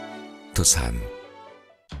미래다. 두산.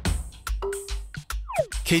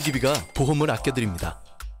 KDB가 보험을 아껴드립니다.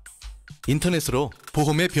 인터넷으로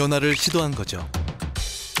보험의 변화를 시도한 거죠.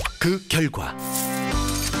 그 결과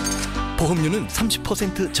보험료는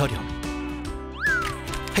 30% 저렴.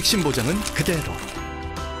 핵심 보장은 그대로.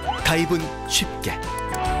 가입은 쉽게.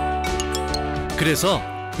 그래서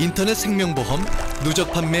인터넷 생명보험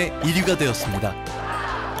누적 판매 1위가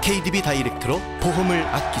되었습니다. KDB 다이렉트로 보험을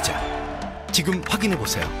아끼자. 지금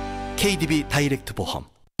확인해보세요. KDB 다이렉트 보험.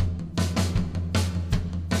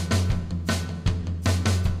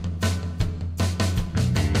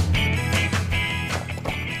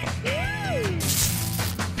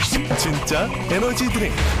 진짜 에너지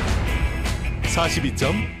드링크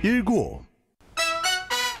 42.195.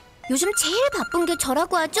 요즘 제일 바쁜 게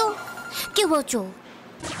저라고 하죠? 깨워줘,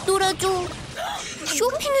 놀아줘,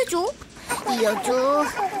 쇼핑해줘, 이어줘,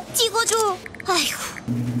 찍어줘. 아이고.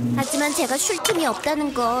 하지만 제가 쉴 틈이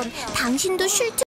없다는 건 당신도 쉴 틈